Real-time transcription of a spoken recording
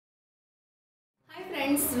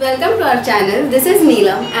Friends, welcome to our channel. This is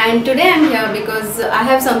Neelam and today I am here because I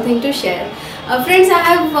have something to share. Friends, I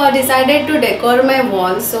have decided to decor my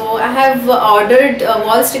wall. So I have ordered a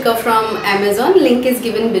wall sticker from Amazon. Link is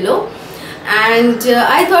given below. And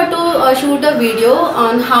I thought to shoot a video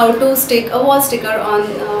on how to stick a wall sticker on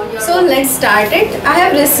So let's start it. I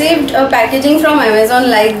have received a packaging from Amazon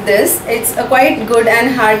like this. It's a quite good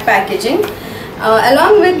and hard packaging.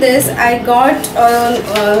 Along with this, I got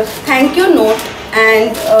a thank you note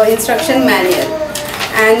and instruction manual,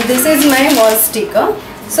 and this is my wall sticker.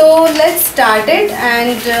 So let's start it,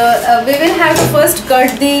 and we will have to first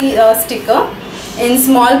cut the sticker in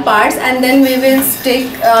small parts and then we will stick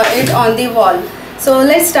it on the wall. So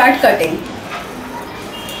let's start cutting.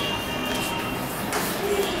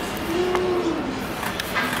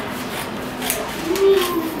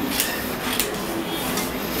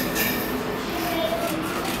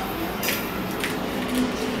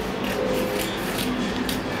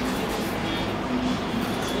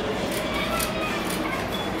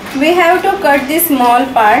 We have to cut the small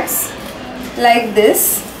parts like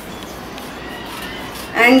this,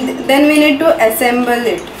 and then we need to assemble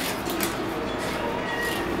it.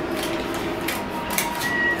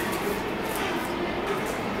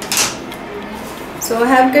 So I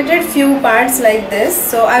have cut few parts like this.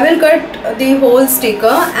 So I will cut the whole sticker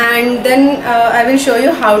and then I will show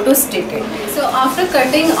you how to stick it. So after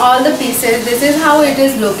cutting all the pieces, this is how it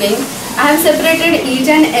is looking. I have separated each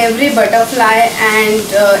and every butterfly and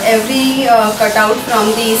every cutout from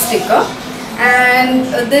the sticker, and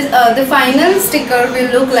the final sticker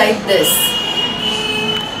will look like this.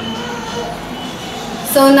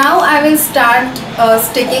 So now I will start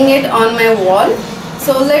sticking it on my wall.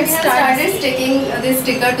 So let's start sticking this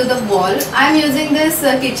sticker to the wall. I am using this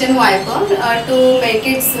kitchen wiper to make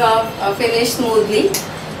it finish smoothly.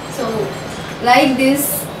 So like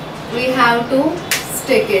this we have to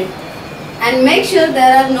stick it, and make sure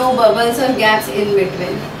there are no bubbles or gaps in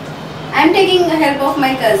between. I am taking the help of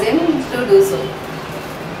my cousin to do so.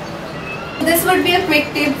 This would be a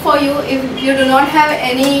quick tip for you. If you do not have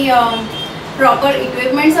any proper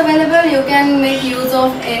equipments available, you can make use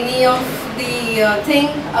of any of the thing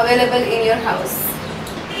available in your house.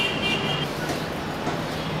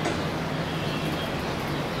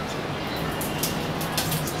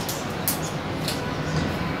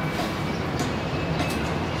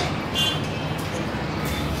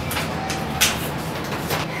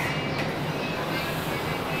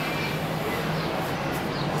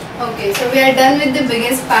 Okay, so we are done with the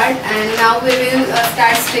biggest part, and now we will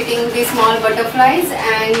start sticking the small butterflies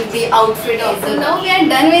and the outfit of the. So now we are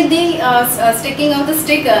done with the sticking of the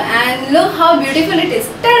sticker, and look how beautiful it is.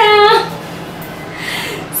 Ta-da!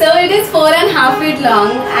 So it is 4.5 feet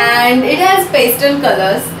long and it has pastel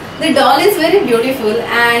colors. The doll is very beautiful,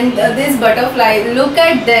 and this butterfly, look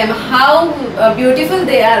at them, how beautiful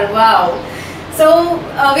they are. Wow! So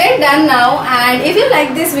we are done now, and if you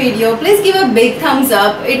like this video, please give a big thumbs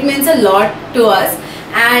up. It means a lot to us,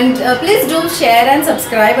 and please do share and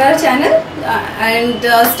subscribe our channel, and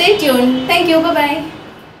stay tuned. Thank you. Bye bye.